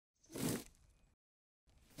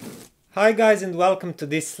Hi guys and welcome to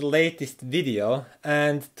this latest video,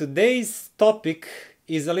 and today's topic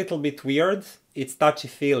is a little bit weird. It's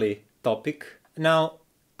touchy-feely topic. Now,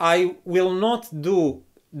 I will not do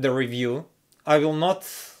the review. I will not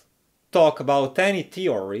talk about any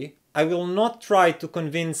theory. I will not try to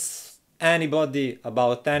convince anybody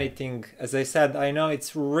about anything. As I said, I know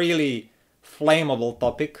it's really flammable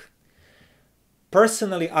topic.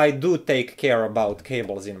 Personally, I do take care about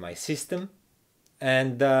cables in my system,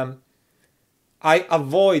 and I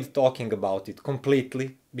avoid talking about it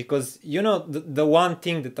completely because, you know, the one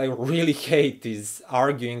thing that I really hate is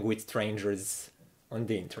arguing with strangers on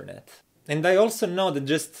the internet. And I also know that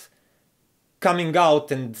just coming out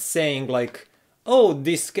and saying like, oh,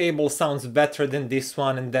 this cable sounds better than this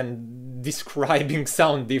one, and then describing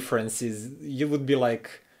sound differences, you would be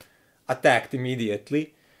like attacked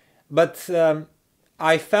immediately. But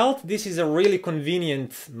I felt this is a really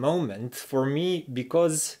convenient moment for me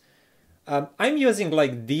because I'm using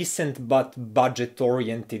like decent but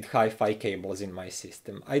budget-oriented hi-fi cables in my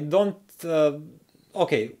system. I don't...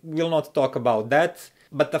 okay, we'll not talk about that,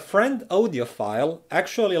 but a friend audiophile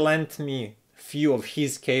actually lent me a few of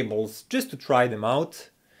his cables just to try them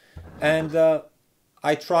out. And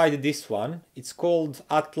I tried this one. It's called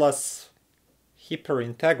Atlas Hyper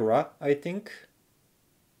Integra, I think.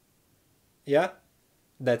 Yeah,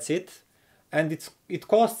 that's it. And it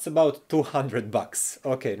costs about $200.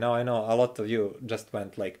 Okay, now I know a lot of you just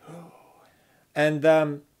went like, oh. And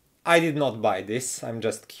I did not buy this. I'm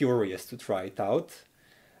just curious to try it out.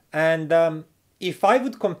 And if I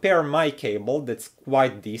would compare my cable, that's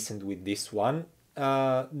quite decent with this one,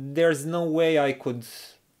 there's no way I could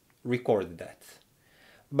record that.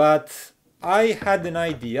 But I had an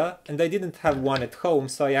idea, and I didn't have one at home,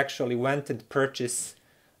 so I actually went and purchased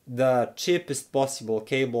the cheapest possible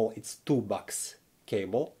cable. It's $2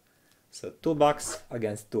 cable, so $2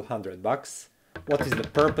 against $200. What is the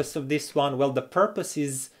purpose of this one? Well, the purpose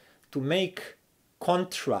is to make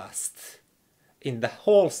contrast in the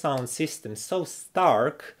whole sound system so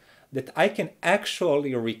stark that I can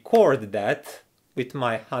actually record that with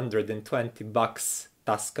my $120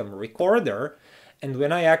 Tascam recorder. And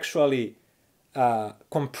when I actually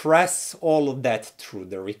compress all of that through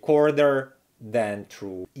the recorder, then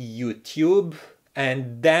through YouTube,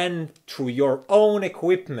 and then through your own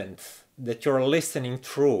equipment that you're listening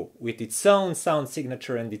through with its own sound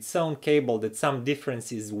signature and its own cable, that some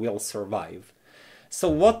differences will survive. So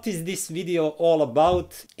what is this video all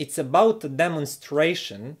about? It's about a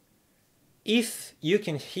demonstration if you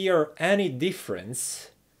can hear any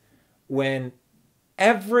difference when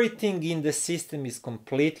everything in the system is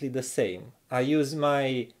completely the same. I use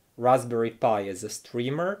my Raspberry Pi as a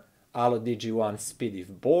streamer, Allo DigiOne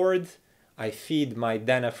SpeedIF board. I feed my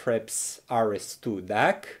Denafreps RS2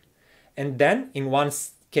 DAC, and then in one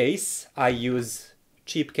case I use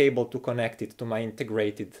cheap cable to connect it to my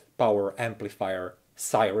integrated power amplifier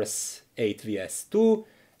Cyrus 8VS2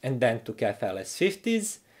 and then to CAF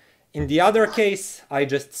LS50s. In the other case I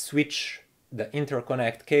just switch the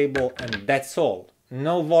interconnect cable and that's all.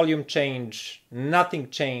 No volume change, nothing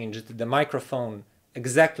changed, the microphone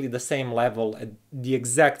exactly the same level at the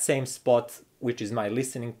exact same spot, which is my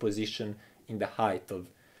listening position in the height of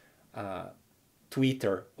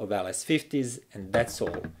tweeter of LS50s, and that's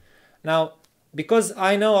all. Now, because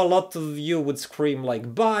I know a lot of you would scream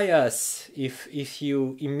like bias if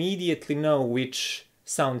you immediately know which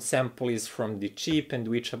sound sample is from the cheap and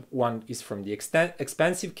which one is from the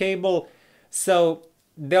expensive cable, so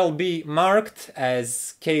they'll be marked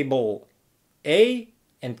as cable A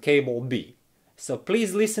and cable B. So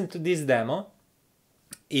please listen to this demo.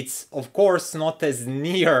 It's of course not as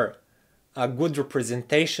near a good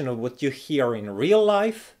representation of what you hear in real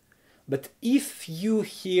life, but if you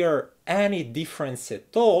hear any difference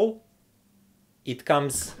at all, it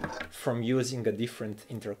comes from using a different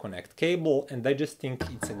interconnect cable, and I just think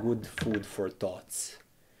it's a good food for thoughts.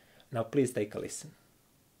 Now please take a listen.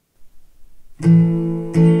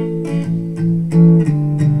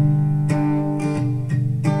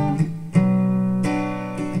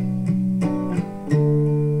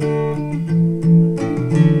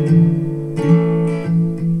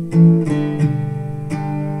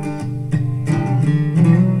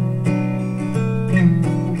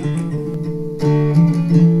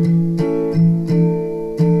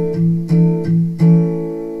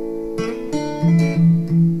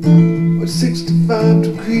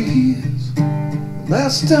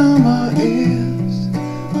 Last time I asked,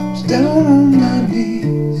 I was down on my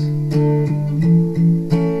knees.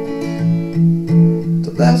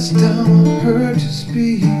 The last time I heard you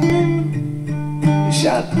speak, you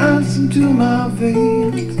shot ice into my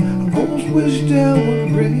veins. almost wished I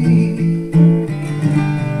would rain.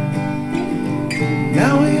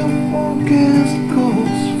 Now your forecast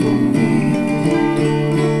calls for rain.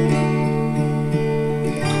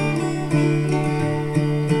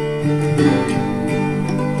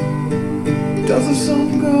 Does the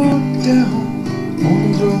sun go down on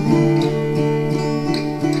the road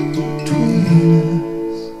between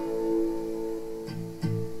us?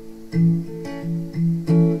 And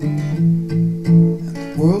the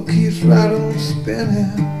world keeps right on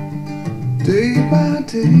spinning day by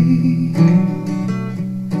day.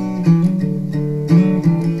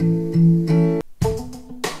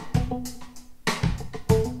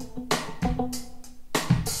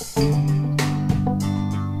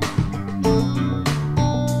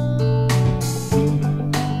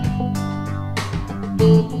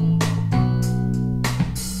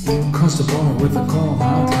 Across the border with a cold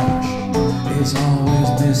hard cash is always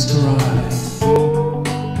Mr. Right.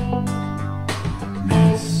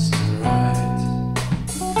 Mr. Right.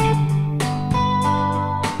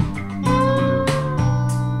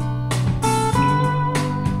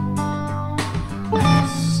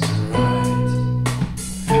 Mr. Right.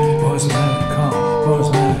 Boys let it come, boys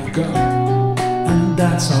let it go, and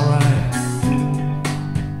that's alright.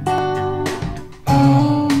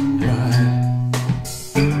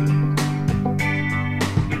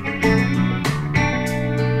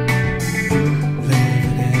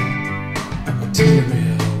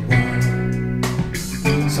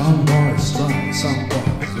 Some boys strong, some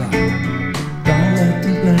boys light. Don't let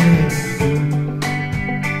them play.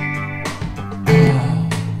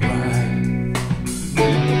 Alright.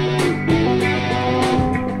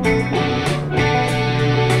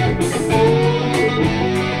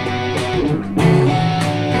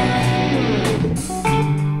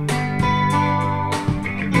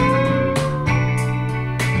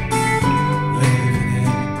 Living in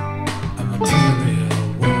a material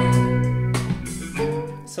world.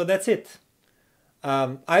 So that's it.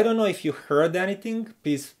 I don't know if you heard anything.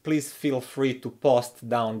 Please feel free to post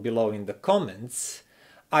down below in the comments.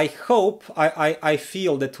 I hope, I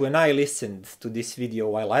feel that when I listened to this video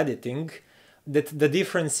while editing, that the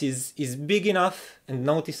difference is big enough and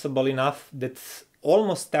noticeable enough that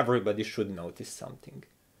almost everybody should notice something.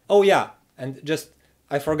 Oh yeah, and just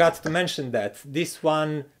I forgot to mention that this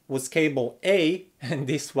one was cable A and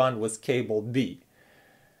this one was cable B.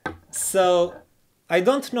 So I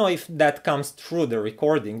don't know if that comes through the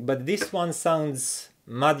recording, but this one sounds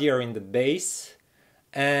muddier in the bass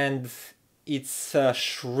and it's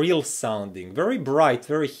shrill sounding, very bright,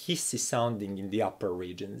 very hissy sounding in the upper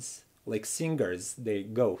regions. Like singers, they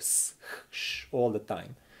go sh all the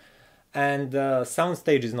time. And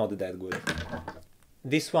soundstage is not that good.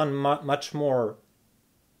 This one much more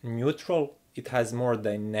neutral. It has more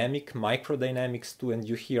dynamic, microdynamics too, and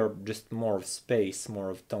you hear just more of space, more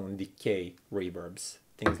of tone decay, reverbs,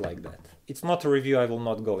 things like that. It's not a review, I will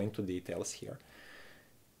not go into details here.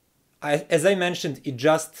 As I mentioned, it's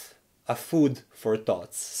just a food for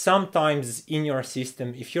thoughts. Sometimes in your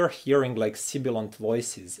system, if you're hearing like sibilant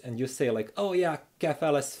voices and you say like, oh yeah, CAF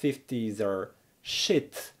LS50s are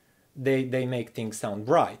shit, they make things sound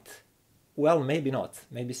bright. Well, maybe not.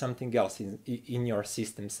 Maybe something else in your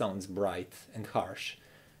system sounds bright and harsh.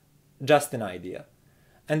 Just an idea.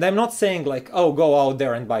 And I'm not saying like, oh, go out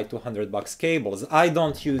there and buy $200 cables. I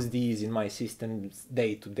don't use these in my systems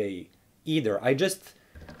day to day either. I just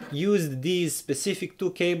used these specific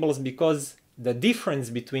two cables because the difference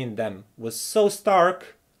between them was so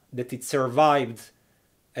stark that it survived,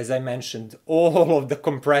 as I mentioned, all of the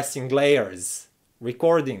compressing layers,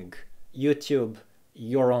 recording, YouTube,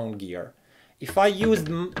 your own gear. If I used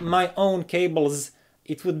my own cables,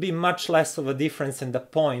 it would be much less of a difference and the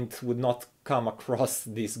point would not come across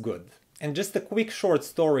this good. And just a quick short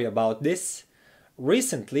story about this.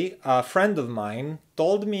 Recently, a friend of mine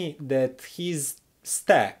told me that his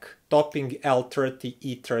stack topping L30,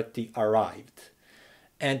 E30 arrived.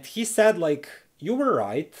 And he said like, you were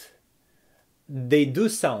right, they do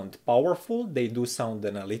sound powerful, they do sound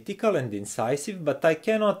analytical and incisive, but I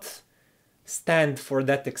cannot stand for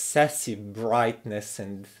that excessive brightness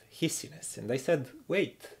and hissiness. And I said,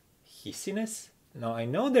 wait, hissiness? No, I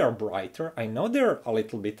know they're brighter, I know they're a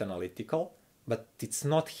little bit analytical, but it's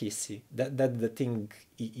not hissy. That's the thing,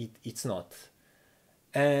 it's not.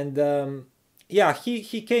 And yeah,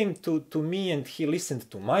 he came to me and he listened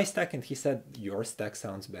to my stack and he said, your stack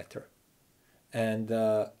sounds better. And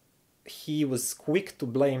he was quick to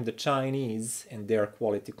blame the Chinese and their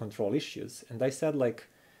quality control issues. And I said like,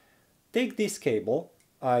 take this cable,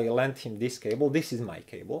 I lent him this cable, this is my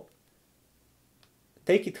cable,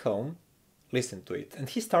 take it home, listen to it. And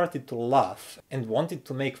he started to laugh and wanted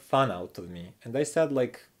to make fun out of me. And I said,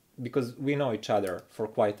 like, because we know each other for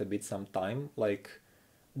quite a bit some time, like,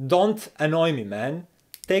 don't annoy me, man.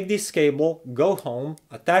 Take this cable, go home,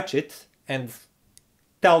 attach it, and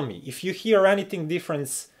tell me. If you hear anything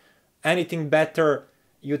different, anything better,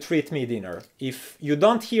 you treat me dinner. If you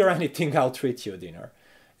don't hear anything, I'll treat you dinner.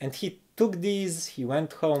 And he took these, he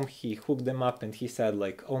went home, he hooked them up, and he said,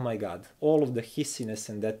 like, oh my god, all of the hissiness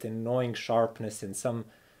and that annoying sharpness and some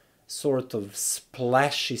sort of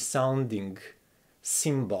splashy sounding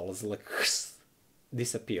cymbals, like,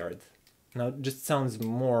 disappeared. Now it just sounds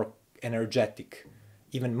more energetic,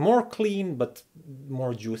 even more clean, but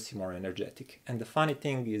more juicy, more energetic. And the funny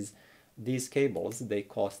thing is, these cables, they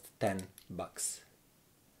cost 10 bucks.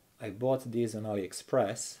 I bought these on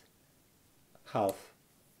AliExpress, half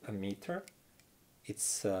a meter.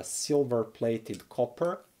 It's silver plated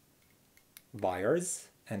copper wires,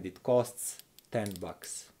 and it costs 10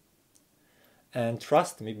 bucks. And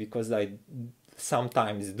trust me, because I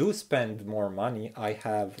sometimes do spend more money, I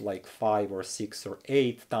have like 5 or 6 or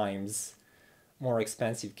 8 times more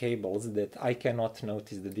expensive cables that I cannot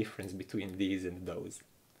notice the difference between these and those.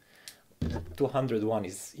 201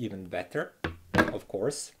 is even better, of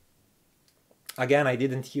course. Again, I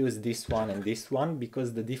didn't use this one and this one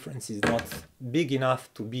because the difference is not big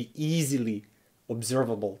enough to be easily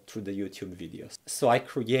observable through the YouTube videos. So I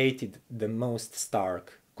created the most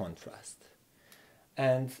stark contrast.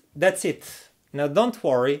 And that's it. Now don't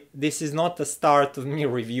worry, this is not the start of me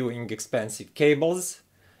reviewing expensive cables.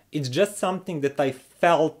 It's just something that I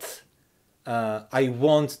felt I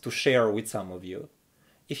want to share with some of you.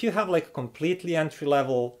 If you have like a completely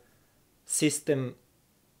entry-level system,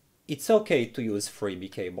 it's okay to use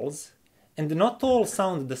freebie cables. And not all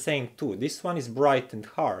sound the same too. This one is bright and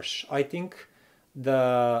harsh. I think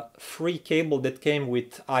the free cable that came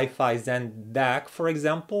with hifi Zen DAC, for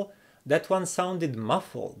example, that one sounded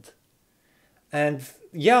muffled. And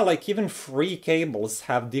yeah, like even free cables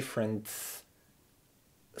have different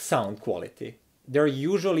sound quality. They're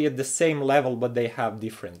usually at the same level, but they have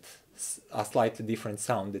a slightly different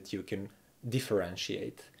sound that you can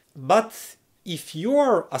differentiate. But if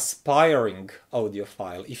you're aspiring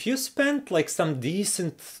audiophile, if you spent like some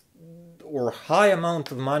decent or high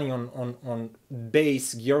amount of money on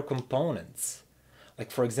bass gear components,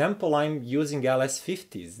 like for example, I'm using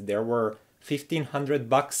LS50s. There were 1,500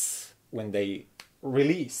 bucks when they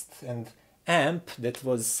released, and amp that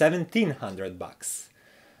was 1,700 bucks,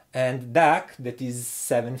 and DAC that is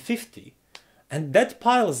 750, and that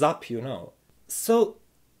piles up, you know. So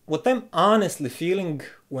what I'm honestly feeling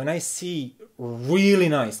when I see really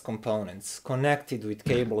nice components connected with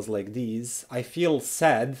cables like these, I feel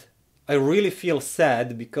sad. I really feel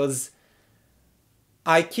sad because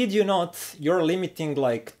I kid you not, you're limiting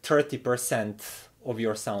like 30% of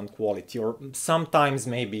your sound quality, or sometimes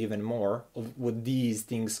maybe even more, of what these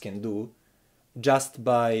things can do, just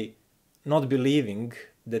by not believing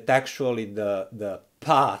that actually the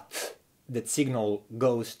path that signal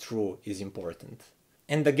goes through is important.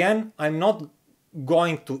 And again, I'm not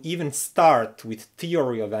going to even start with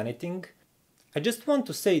theory of anything. I just want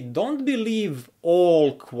to say, don't believe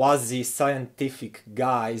all quasi-scientific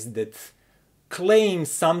guys that claim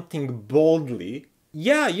something boldly.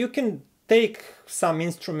 Yeah, you can take some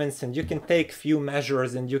instruments and you can take few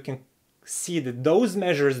measures and you can see that those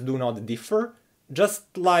measures do not differ.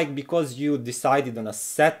 Just like because you decided on a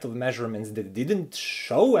set of measurements that didn't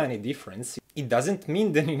show any difference, it doesn't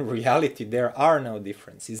mean that in reality there are no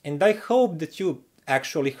differences. And I hope that you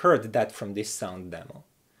actually heard that from this sound demo.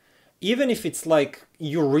 Even if it's like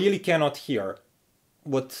you really cannot hear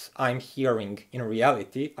what I'm hearing in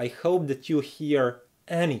reality, I hope that you hear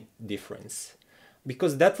any difference.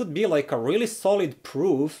 Because that would be like a really solid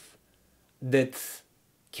proof that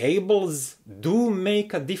cables do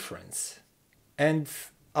make a difference. And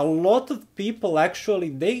a lot of people actually,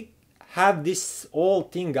 they have this whole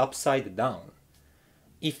thing upside down.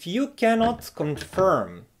 If you cannot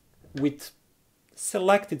confirm with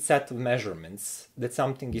selected set of measurements that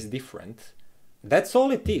something is different, that's all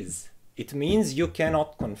it is. It means you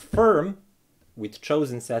cannot confirm with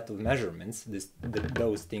chosen set of measurements that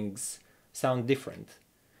those things sound different.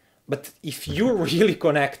 But if you really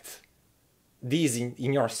connect these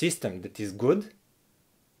in your system that is good,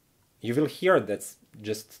 you will hear that's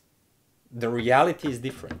just the reality is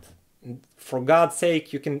different. For God's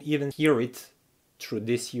sake, you can even hear it through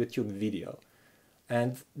this YouTube video.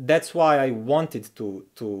 And that's why I wanted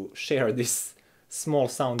to share this small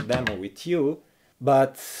sound demo with you.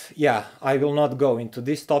 But yeah, I will not go into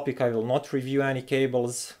this topic. I will not review any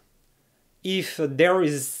cables. If there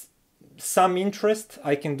is some interest,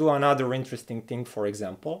 I can do another interesting thing, for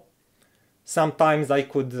example. Sometimes I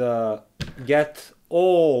could get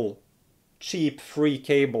all cheap free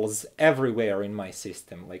cables everywhere in my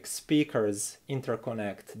system, like speakers,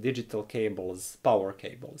 interconnect, digital cables, power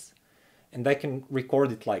cables. And I can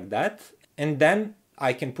record it like that. And then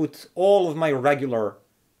I can put all of my regular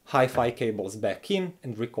hi-fi cables back in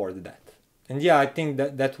and record that. And yeah, I think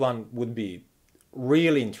that that one would be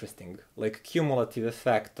really interesting, like cumulative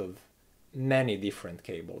effect of many different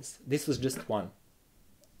cables. This was just one.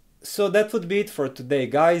 So that would be it for today,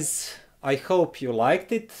 guys. I hope you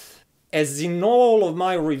liked it. As in all of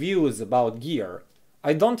my reviews about gear,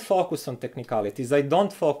 I don't focus on technicalities, I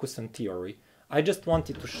don't focus on theory. I just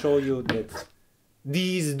wanted to show you that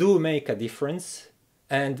these do make a difference,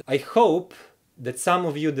 and I hope that some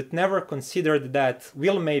of you that never considered that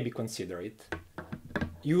will maybe consider it.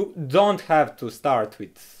 You don't have to start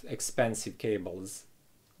with expensive cables.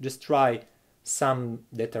 Just try some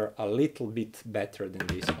that are a little bit better than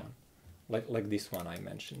this one, like this one I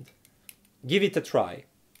mentioned. Give it a try.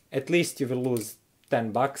 At least you will lose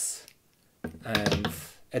 10 bucks, and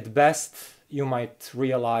at best you might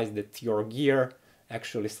realize that your gear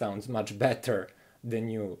actually sounds much better than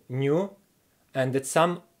you knew, and that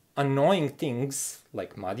some annoying things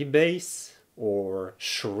like muddy bass or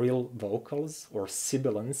shrill vocals or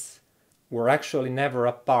sibilance were actually never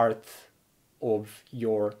a part of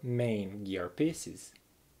your main gear pieces.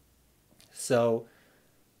 So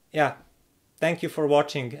yeah, thank you for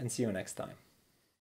watching and see you next time.